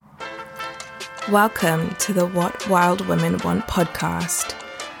Welcome to the What Wild Women Want podcast.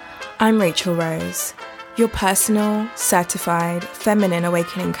 I'm Rachel Rose, your personal, certified, feminine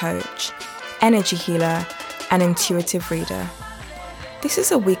awakening coach, energy healer, and intuitive reader. This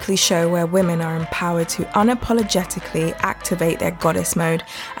is a weekly show where women are empowered to unapologetically activate their goddess mode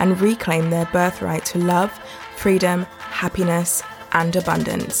and reclaim their birthright to love, freedom, happiness, and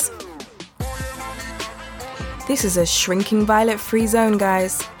abundance. This is a shrinking violet free zone,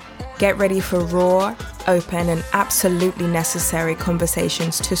 guys. Get ready for raw, open, and absolutely necessary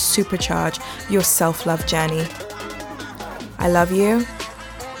conversations to supercharge your self-love journey. I love you.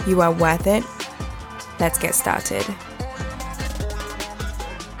 You are worth it. Let's get started.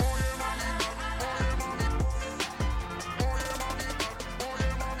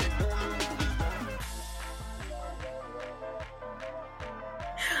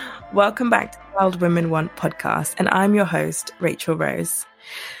 Welcome back to the Wild Women Want podcast, and I'm your host, Rachel Rose.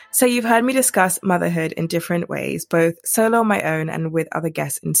 So you've heard me discuss motherhood in different ways, both solo on my own and with other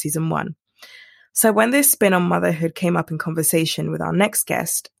guests in season 1. So when this spin on motherhood came up in conversation with our next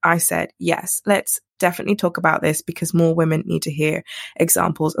guest, I said, yes, let's definitely talk about this because more women need to hear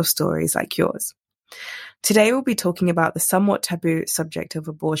examples of stories like yours. Today we'll be talking about the somewhat taboo subject of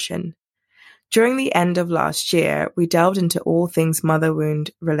abortion. During the end of last year, we delved into all things mother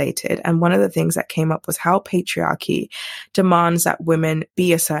wound related, and one of the things that came up was how patriarchy demands that women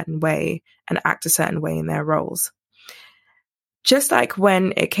be a certain way and act a certain way in their roles. Just like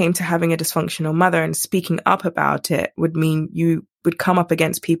when it came to having a dysfunctional mother and speaking up about it would mean you would come up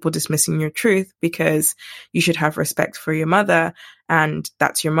against people dismissing your truth because you should have respect for your mother, and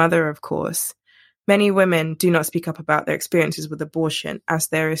that's your mother, of course. Many women do not speak up about their experiences with abortion, as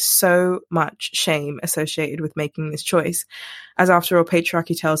there is so much shame associated with making this choice. As after all,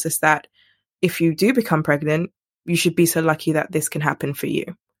 patriarchy tells us that if you do become pregnant, you should be so lucky that this can happen for you.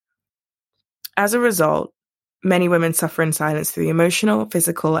 As a result, many women suffer in silence through the emotional,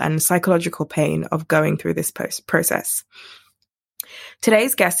 physical, and psychological pain of going through this process.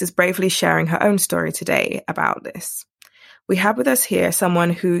 Today's guest is bravely sharing her own story today about this. We have with us here someone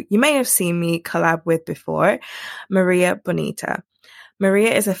who you may have seen me collab with before, Maria Bonita.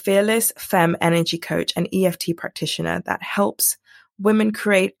 Maria is a fearless femme energy coach and EFT practitioner that helps women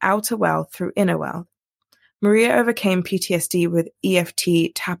create outer wealth through inner wealth. Maria overcame PTSD with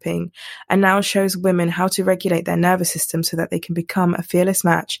EFT tapping and now shows women how to regulate their nervous system so that they can become a fearless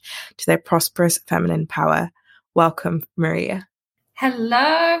match to their prosperous feminine power. Welcome, Maria.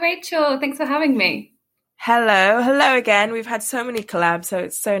 Hello, Rachel. Thanks for having me. Hello again. We've had so many collabs, so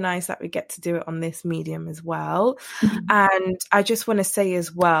it's so nice that we get to do it on this medium as well. And I just want to say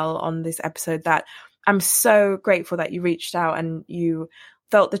as well on this episode that I'm so grateful that you reached out and you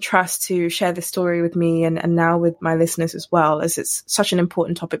felt the trust to share this story with me and now with my listeners as well, as it's such an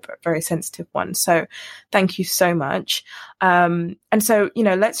important topic, but a very sensitive one. So thank you so much. And so,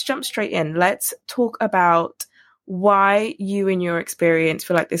 let's jump straight in. Let's talk about why you in your experience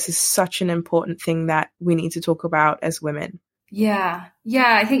feel like this is such an important thing that we need to talk about as women. Yeah.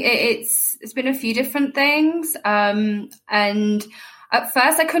 I think it's been a few different things. And at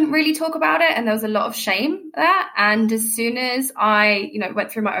first I couldn't really talk about it and there was a lot of shame there. And as soon as I,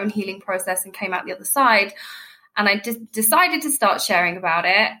 went through my own healing process and came out the other side and I just decided to start sharing about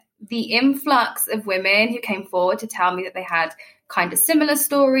it, the influx of women who came forward to tell me that they had kind of similar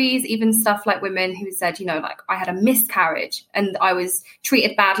stories, even stuff like women who said, I had a miscarriage and I was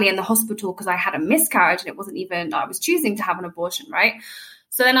treated badly in the hospital because I had a miscarriage and it wasn't even, I was choosing to have an abortion, right?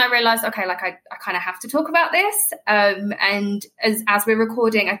 So then I realized, okay, I kind of have to talk about this. And as we're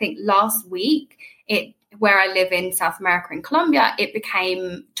recording, I think last week, where I live in South America in Colombia, it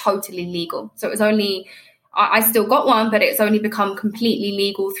became totally legal. So it was only, I still got one, but it's only become completely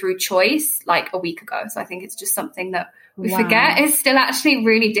legal through choice like a week ago. So I think it's just something that we forget is still actually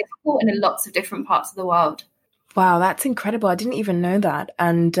really difficult in lots of different parts of the world. Wow, that's incredible. I didn't even know that.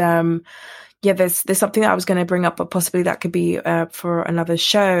 And there's something that I was going to bring up, but possibly that could be for another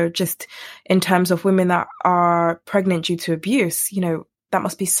show, just in terms of women that are pregnant due to abuse. That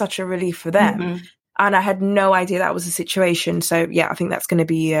must be such a relief for them. Mm-hmm. And I had no idea that was a situation. So yeah, I think that's going to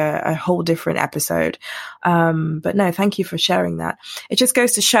be a whole different episode. But no, thank you for sharing that. It just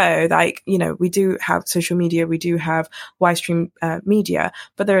goes to show, we do have social media, we do have live stream media,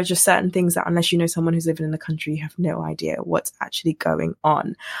 but there are just certain things that unless you know someone who's living in the country, you have no idea what's actually going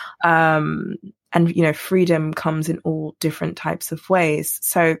on. And freedom comes in all different types of ways.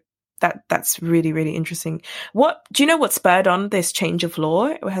 So that's really, really interesting. Do you know what spurred on this change of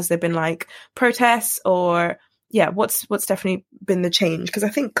law? Has there been protests or what's definitely been the change? Because I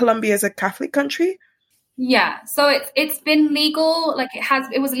think Colombia is a Catholic country. Yeah, so it's been legal. Like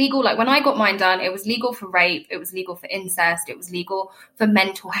it was legal. Like when I got mine done, it was legal for rape, it was legal for incest, it was legal for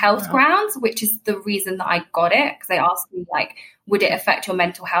mental health grounds, which is the reason that I got it, because they asked me like, would it affect your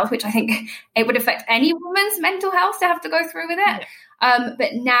mental health? Which I think it would affect any woman's mental health to have to go through with it.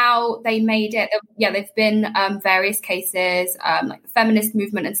 But now they made it. Yeah, there've been various cases, like the feminist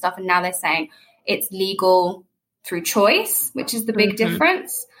movement and stuff, and now they're saying it's legal through choice, which is the big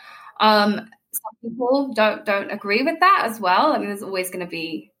difference. Some people don't agree with that as well. I mean, there's always going to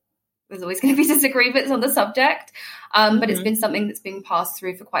be disagreements on the subject, but it's been something that's been passed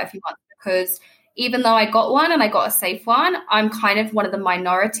through for quite a few months, because even though I got one and I got a safe one, I'm kind of one of the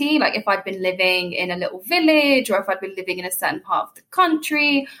minority. Like if I'd been living in a little village, or if I'd been living in a certain part of the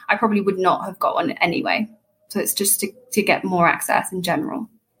country, I probably would not have got one anyway. So it's just to get more access in general.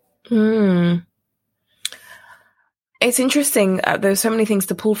 It's interesting. There's so many things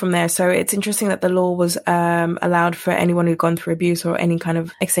to pull from there. So it's interesting that the law was allowed for anyone who'd gone through abuse or any kind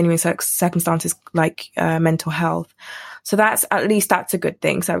of extenuating circumstances like mental health. So that's a good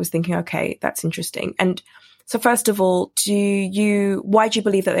thing. So I was thinking, okay, that's interesting. And so first of all, why do you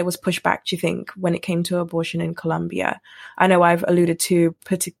believe that there was pushback, do you think, when it came to abortion in Colombia? I know I've alluded to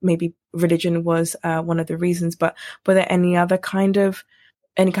maybe religion was one of the reasons, but were there any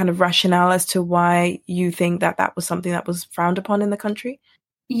kind of rationale as to why you think that was something that was frowned upon in the country?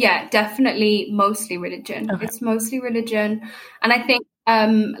 Yeah, definitely mostly religion. Okay. It's mostly religion. And I think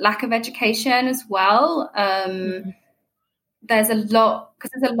lack of education as well. There's a lot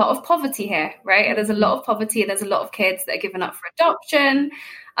of poverty here, right? There's a lot of poverty, and there's a lot of kids that are given up for adoption.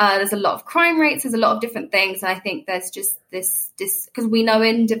 There's a lot of crime rates. There's a lot of different things. And I think there's just this, because we know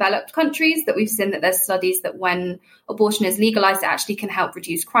in developed countries that we've seen that there's studies that when abortion is legalized, it actually can help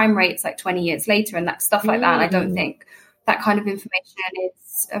reduce crime rates like 20 years later and that stuff like that. And I don't think that kind of information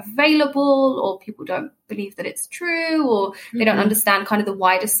is available, or people don't believe that it's true, or they don't understand kind of the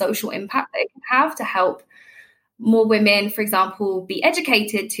wider social impact that it can have to help more women, for example, be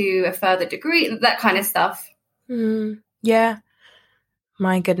educated to a further degree, that kind of stuff. Yeah.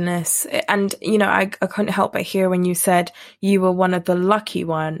 My goodness. And, I couldn't help but hear when you said you were one of the lucky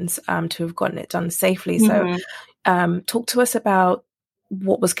ones to have gotten it done safely. So talk to us about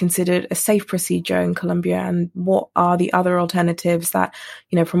what was considered a safe procedure in Colombia, and what are the other alternatives that,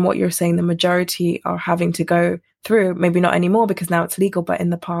 from what you're saying, the majority are having to go through. Maybe not anymore because now it's legal, but in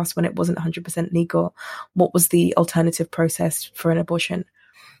the past when it wasn't 100% legal, what was the alternative process for an abortion?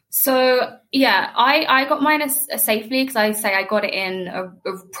 So, yeah, I got mine safely, because I got it in a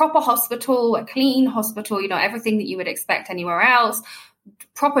proper hospital, a clean hospital, everything that you would expect anywhere else,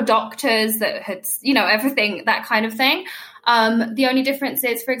 proper doctors that had, everything, that kind of thing. The only difference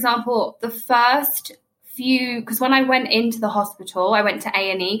is, for example, the first few, because when I went into the hospital, I went to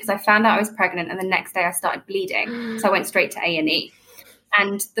A&E because I found out I was pregnant, and the next day I started bleeding. So I went straight to A&E.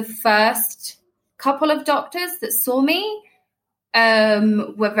 And the first couple of doctors that saw me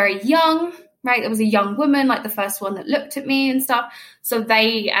were very young, right? There was a young woman, like the first one that looked at me and stuff. So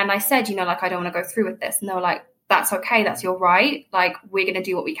I said, I don't want to go through with this. And they were like, that's okay. That's your right. Like, we're going to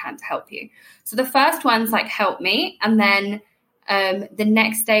do what we can to help you. So the first ones helped me. And then the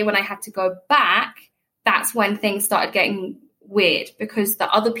next day when I had to go back, that's when things started getting weird, because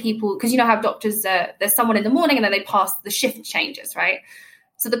the other people, because how doctors, there's someone in the morning and then they pass, the shift changes, right?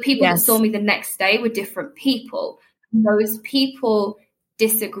 So the people that saw me the next day were different people. Those people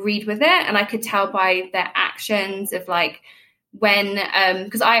disagreed with it, and I could tell by their actions of when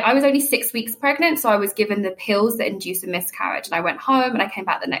because I was only 6 weeks pregnant, so I was given the pills that induce a miscarriage, and I went home and I came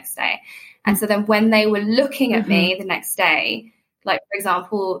back the next day. And so then when they were looking at me the next day, for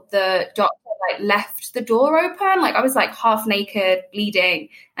example, the doctor left the door open, I was half naked, bleeding,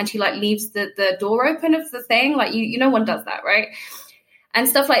 and she leaves the door open of the thing, no one does that, right? And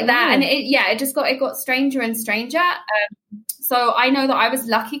stuff like that. And it got stranger and stranger. So I know that I was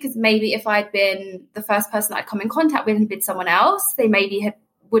lucky, because maybe if I'd been the first person I'd come in contact with and been someone else, they maybe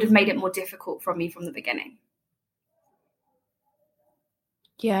would have made it more difficult for me from the beginning.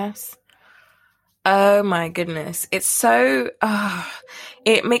 Yes. Oh my goodness. It's so,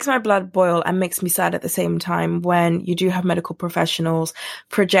 it makes my blood boil and makes me sad at the same time when you do have medical professionals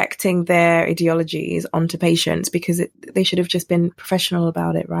projecting their ideologies onto patients, because they should have just been professional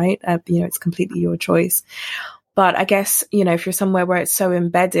about it, right? It's completely your choice. But I guess, if you're somewhere where it's so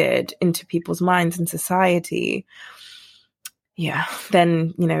embedded into people's minds and society,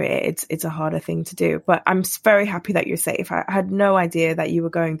 then, it's a harder thing to do. But I'm very happy that you're safe. I had no idea that you were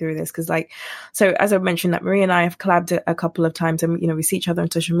going through this, because so as I mentioned, that Marie and I have collabed a couple of times, and, we see each other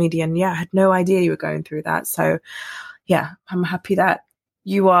on social media, and I had no idea you were going through that. So I'm happy that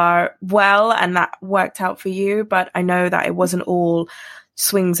you are well and that worked out for you. But I know that it wasn't all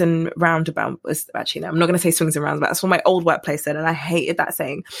swings and roundabouts. Actually, no, I'm not going to say swings and roundabouts. That's what my old workplace said, and I hated that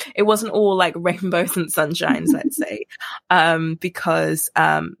saying. It wasn't all like rainbows and sunshines, let's say, because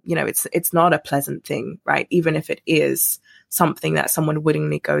it's not a pleasant thing, right? Even if it is something that someone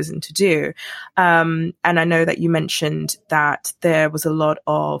willingly goes in to do. And I know that you mentioned that there was a lot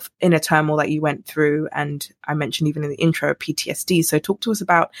of inner turmoil that you went through, and I mentioned even in the intro PTSD. So talk to us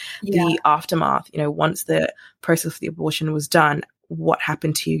about the aftermath. Once the process of the abortion was done, what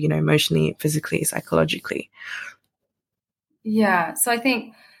happened to you, emotionally, physically, psychologically? Yeah. So I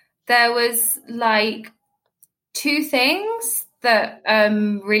think there was like two things that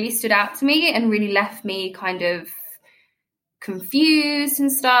really stood out to me and really left me kind of confused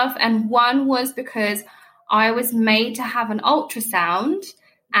and stuff. And one was because I was made to have an ultrasound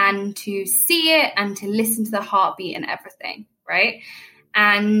and to see it and to listen to the heartbeat and everything, right?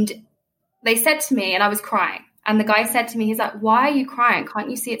 And they said to me, and I was crying, and the guy said to me, he's like, why are you crying? Can't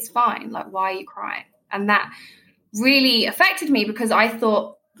you see it's fine? Like, why are you crying? And that really affected me because I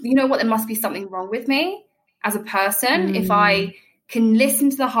thought, you know what, there must be something wrong with me as a person if I can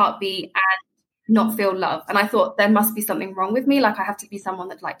listen to the heartbeat and not feel love. And I thought there must be something wrong with me. Like I have to be someone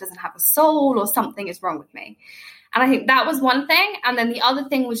that like doesn't have a soul or something is wrong with me. And I think that was one thing. And then the other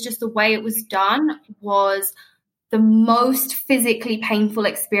thing was just the way it was done was the most physically painful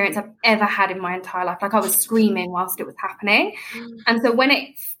experience I've ever had in my entire life. Like I was screaming whilst it was happening. And so when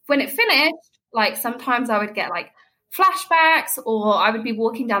it finished, like sometimes I would get like flashbacks, or I would be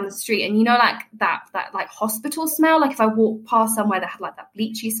walking down the street and like that like hospital smell, like if I walked past somewhere that had like that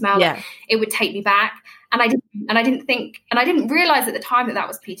bleachy smell, like, it would take me back. And I didn't realize at the time that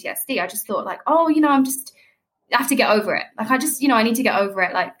was PTSD. I just thought like, oh, I have to get over it. Like I just, I need to get over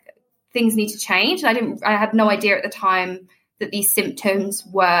it. Like things need to change. And I had no idea at the time that these symptoms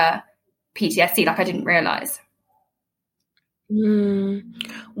were PTSD. Like I didn't realize.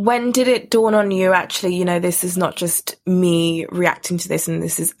 When did it dawn on you, actually, this is not just me reacting to this and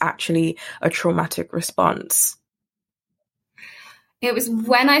this is actually a traumatic response? It was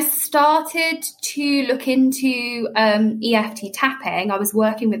when I started to look into EFT tapping. I was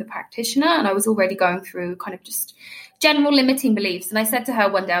working with a practitioner and I was already going through kind of just general limiting beliefs. And I said to her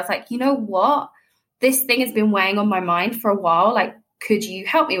one day, I was like, you know what? This thing has been weighing on my mind for a while. Like, could you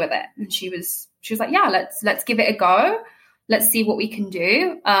help me with it? And she was like, yeah, let's give it a go. Let's see what we can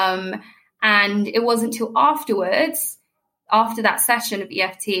do. And it wasn't until afterwards, after that session of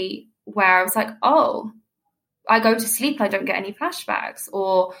EFT, where I was like, oh, I go to sleep, I don't get any flashbacks,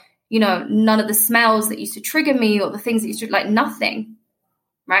 or, none of the smells that used to trigger me or the things that used to, like nothing,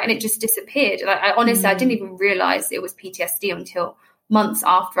 right? And it just disappeared. And I honestly, I didn't even realize it was PTSD until months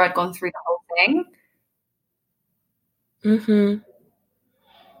after I'd gone through the whole thing.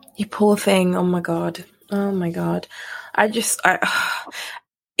 You poor thing. Oh my God.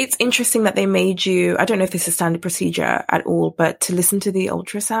 It's interesting that they made you, I don't know if this is standard procedure at all, but to listen to the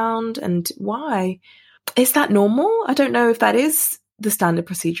ultrasound. And why? Is that normal? I don't know if that is the standard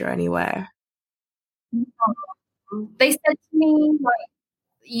procedure anywhere. They said to me, like,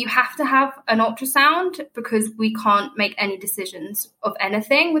 you have to have an ultrasound because we can't make any decisions of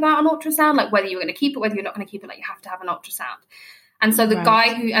anything without an ultrasound, like whether you're going to keep it, whether you're not going to keep it, like you have to have an ultrasound. And so the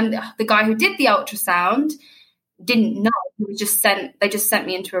guy who did the ultrasound didn't know. They just sent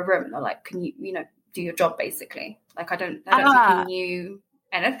me into a room and they're like, can you, do your job basically? Like I don't think he knew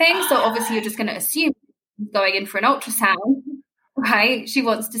anything. So obviously you're just going to assume he's going in for an ultrasound, right? She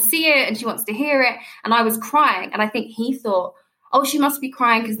wants to see it and she wants to hear it. And I was crying. And I think he thought, oh, she must be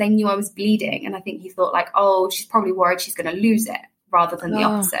crying because they knew I was bleeding. And I think he thought like, oh, she's probably worried she's going to lose it, rather than the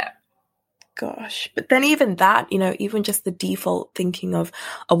opposite. Gosh. But then even that, even just the default thinking of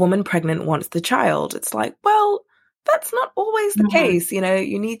a woman pregnant wants the child, it's like, well, that's not always the case.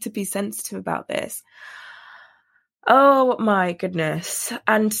 You need to be sensitive about this. Oh my goodness.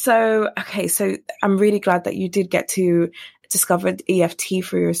 And so I'm really glad that you did get to discover EFT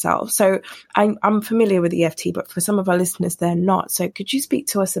for yourself. So I'm familiar with EFT, but for some of our listeners, they're not. So could you speak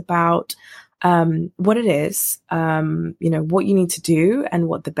to us about what it is, what you need to do and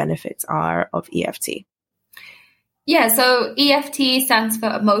what the benefits are of EFT? Yeah, so EFT stands for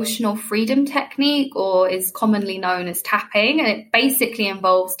Emotional Freedom Technique, or is commonly known as tapping. And it basically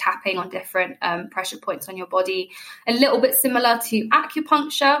involves tapping on different pressure points on your body, a little bit similar to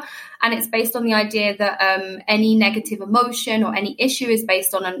acupuncture. And it's based on the idea that any negative emotion or any issue is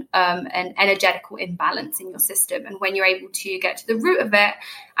based on an energetical imbalance in your system. And when you're able to get to the root of it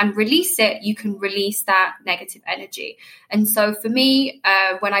and release it, you can release that negative energy. And so for me,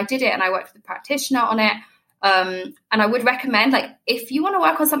 when I did it and I worked with a practitioner on it, And I would recommend, like, if you want to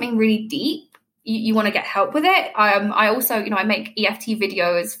work on something really deep, you want to get help with it. I also, I make EFT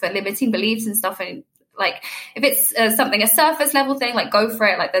videos for limiting beliefs and stuff. And like, if it's something, a surface level thing, like, go for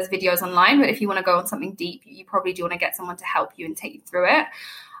it. Like, there's videos online. But if you want to go on something deep, you probably do want to get someone to help you and take you through it.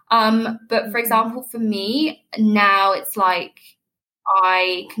 But for example, for me now, it's like,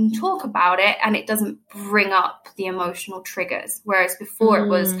 I can talk about it and it doesn't bring up the emotional triggers. Whereas before it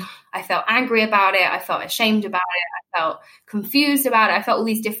was, I felt angry about it. I felt ashamed about it. I felt confused about it. I felt all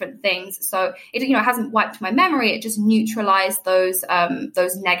these different things. So it, it hasn't wiped my memory. It just neutralized those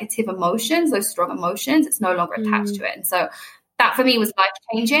negative emotions, those strong emotions. It's no longer attached to it. And so that for me was life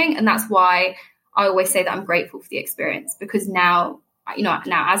changing. And that's why I always say that I'm grateful for the experience, because now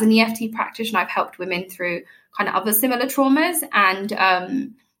as an EFT practitioner, I've helped women through kind of other similar traumas.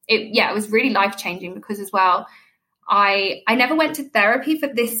 And it was really life-changing, because as well, I never went to therapy for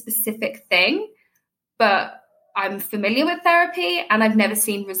this specific thing, but I'm familiar with therapy and I've never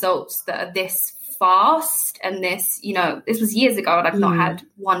seen results that are this fast. And this was years ago and I've not had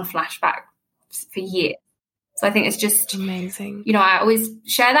one flashback for years. So I think it's just amazing. I always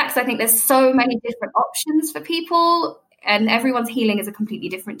share that because I think there's so many different options for people. And everyone's healing is a completely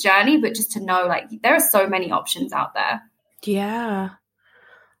different journey, but just to know, like, there are so many options out there. Yeah.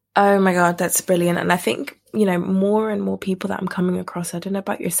 Oh my God, that's brilliant. And I think, more and more people that I'm coming across, I don't know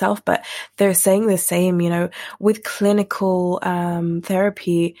about yourself, but they're saying the same, with clinical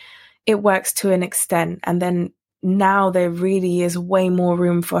therapy, it works to an extent. And then now there really is way more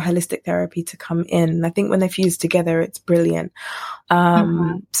room for holistic therapy to come in. And I think when they're fused together, it's brilliant.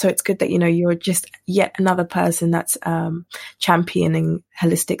 So it's good that, you're just yet another person that's championing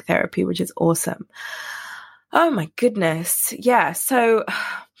holistic therapy, which is awesome. Oh my goodness. Yeah. So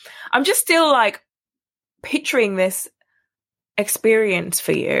I'm just still like picturing this experience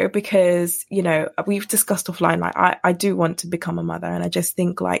for you, because we've discussed offline, like I do want to become a mother, and I just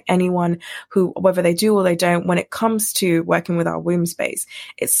think, like, anyone who, whether they do or they don't, when it comes to working with our womb space,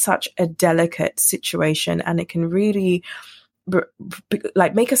 it's such a delicate situation, and it can really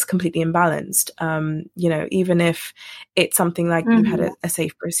like make us completely imbalanced, even if it's something like you had a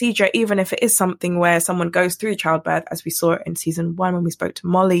safe procedure, even if it is something where someone goes through childbirth, as we saw in season 1 when we spoke to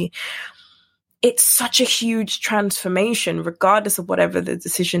Molly. It's such a huge transformation, regardless of whatever the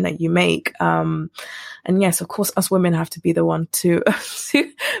decision that you make. And yes, of course, us women have to be the one to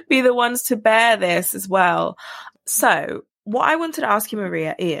be the ones to bear this as well. So what I wanted to ask you,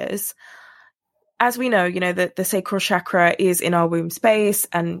 Maria, is, as we know, the sacral chakra is in our womb space,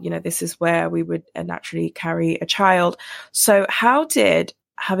 and, this is where we would naturally carry a child. So how did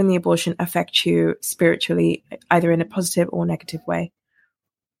having the abortion affect you spiritually, either in a positive or negative way?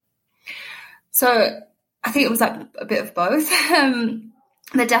 So I think it was like a bit of both.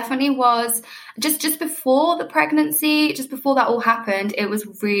 There definitely was, just before the pregnancy, just before that all happened, it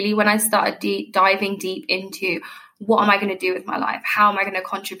was really when I started diving deep into, what am I going to do with my life? How am I going to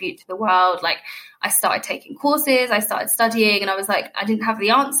contribute to the world? Like, I started taking courses, I started studying, and I was like, I didn't have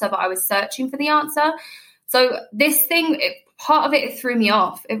the answer, but I was searching for the answer. So this thing, part of it threw me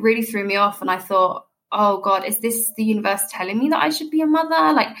off. It really threw me off. And I thought, oh God, is this the universe telling me that I should be a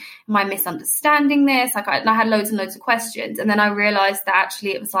mother? Like, am I misunderstanding this? Like, I had loads and loads of questions. And then I realized that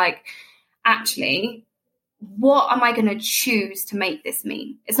actually it was like, what am I going to choose to make this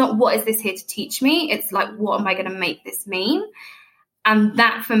mean? It's not, what is this here to teach me? It's like, what am I going to make this mean? And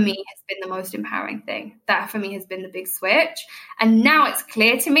that for me has been the most empowering thing. That for me has been the big switch. And now it's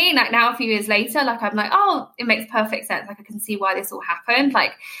clear to me, like now a few years later, like I'm like, oh, it makes perfect sense. Like I can see why this all happened.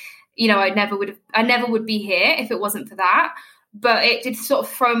 Like, I never would be here if it wasn't for that. But it did sort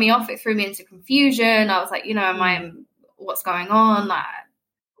of throw me off. It threw me into confusion. I was like, what's going on? Like,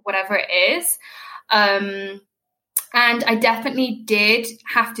 whatever it is. And I definitely did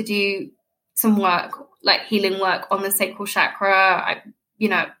have to do some work, like healing work on the sacral chakra,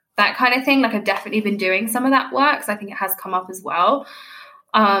 that kind of thing. Like I've definitely been doing some of that work, so I think it has come up as well.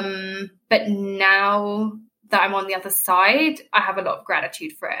 But now that I'm on the other side, I have a lot of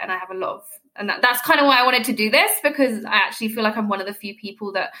gratitude for it, and I have that's kind of why I wanted to do this, because I actually feel like I'm one of the few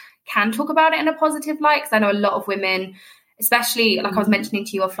people that can talk about it in a positive light. Because I know a lot of women, especially like I was mentioning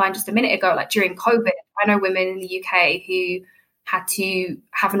to you offline just a minute ago, like during COVID, I know women in the UK who had to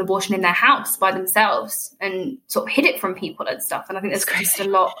have an abortion in their house by themselves and sort of hid it from people and stuff. And I think there's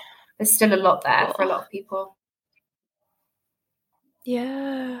still a lot there for a lot of people.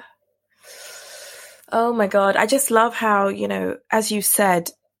 Yeah. Oh my God. I just love how, as you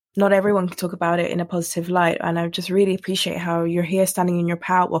said, not everyone can talk about it in a positive light. And I just really appreciate how you're here standing in your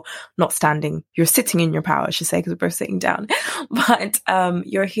power. Well, not standing, you're sitting in your power, I should say, because we're both sitting down. But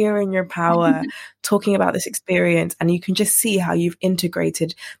you're here in your power talking about this experience. And you can just see how you've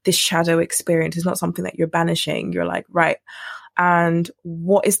integrated this shadow experience. It's not something that you're banishing. You're like, right. And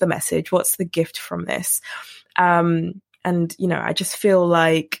what is the message? What's the gift from this? And, I just feel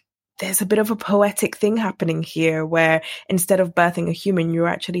like there's a bit of a poetic thing happening here where instead of birthing a human, you're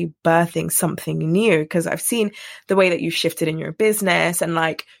actually birthing something new. Because I've seen the way that you've shifted in your business and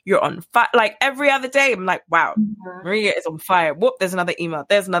like you're on fire. Like every other day, I'm like, wow, Maria is on fire. Whoop, there's another email.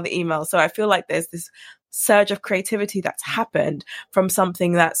 There's another email. So I feel like there's this surge of creativity that's happened from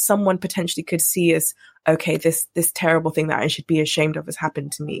something that someone potentially could see as, okay, this terrible thing that I should be ashamed of has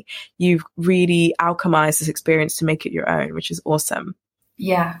happened to me. You've really alchemized this experience to make it your own, which is awesome.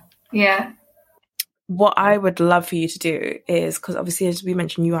 Yeah. What I would love for you to do is, because obviously, as we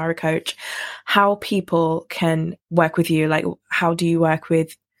mentioned, you are a coach, how people can work with you. Like, how do you work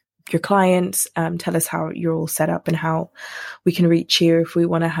with your clients? Tell us how you're all set up and how we can reach you if we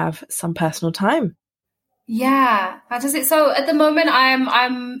want to have some personal time. Yeah, that does it. So at the moment,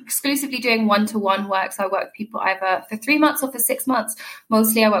 I'm exclusively doing one-to-one work. So I work with people either for 3 months or for 6 months.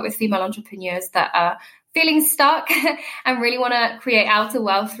 Mostly I work with female entrepreneurs that are feeling stuck and really want to create outer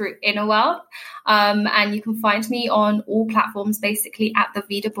wealth through inner wealth. And you can find me on all platforms, basically at the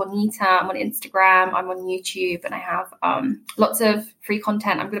Vida Bonita. I'm on Instagram, I'm on YouTube, and I have lots of free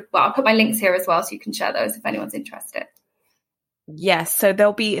content. I'll put my links here as well, so you can share those if anyone's interested. Yes, so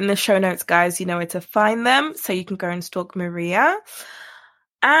they'll be in the show notes, guys. You know where to find them, so you can go and stalk Maria.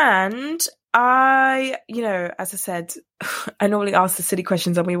 And I, as I said, I normally ask the silly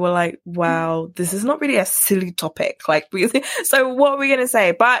questions and we were like, well, this is not really a silly topic. Like, so what are we going to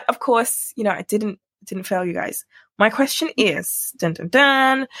say? But of course, I didn't fail you guys. My question is, dun, dun,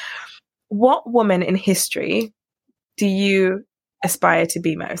 dun, what woman in history do you aspire to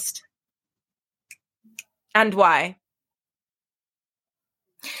be most? And why?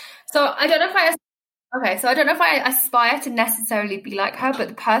 So I don't know if I aspire to necessarily be like her, but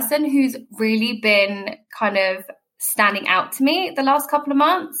the person who's really been kind of standing out to me the last couple of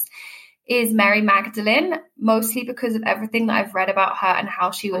months is Mary Magdalene, mostly because of everything that I've read about her and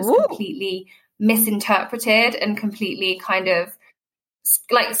how she was completely misinterpreted and completely kind of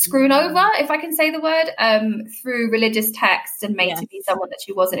like screwn over, if I can say the word, through religious texts and made to be someone that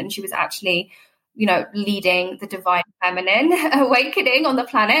she wasn't. And she was actually, leading the divine feminine awakening on the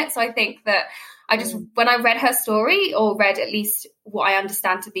planet. So I think that when I read her story, or read at least what I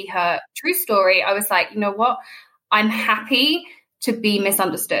understand to be her true story, I was like, you know what? I'm happy to be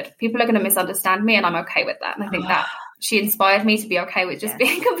misunderstood. People are going to misunderstand me and I'm okay with that. And I think that she inspired me to be okay with just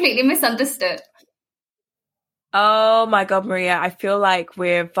being completely misunderstood. Oh my God, Maria, I feel like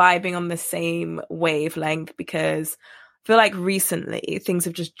we're vibing on the same wavelength, because I feel like recently things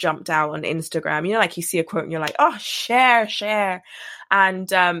have just jumped out on Instagram. Like you see a quote and you're like, oh, share. And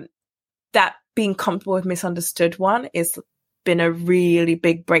that being comfortable with misunderstood one is been a really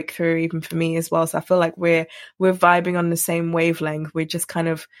big breakthrough even for me as well. So I feel like we're vibing on the same wavelength. We're just kind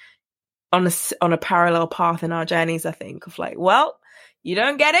of on a parallel path in our journeys, I think, of like, well, you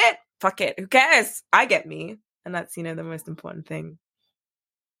don't get it? Fuck it. Who cares? I get me. And that's, the most important thing.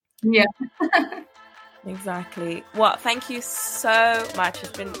 Yeah. Exactly. Well, thank you so much.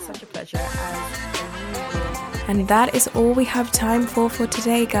 It's been such a pleasure. And that is all we have time for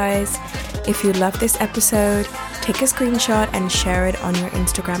today, guys. If you love this episode, take a screenshot and share it on your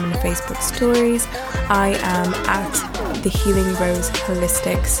Instagram and Facebook stories. I am at The Healing Rose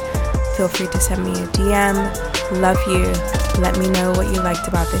Holistics. Feel free to send me a DM. Love you. Let me know what you liked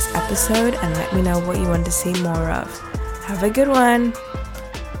about this episode and let me know what you want to see more of. Have a good one.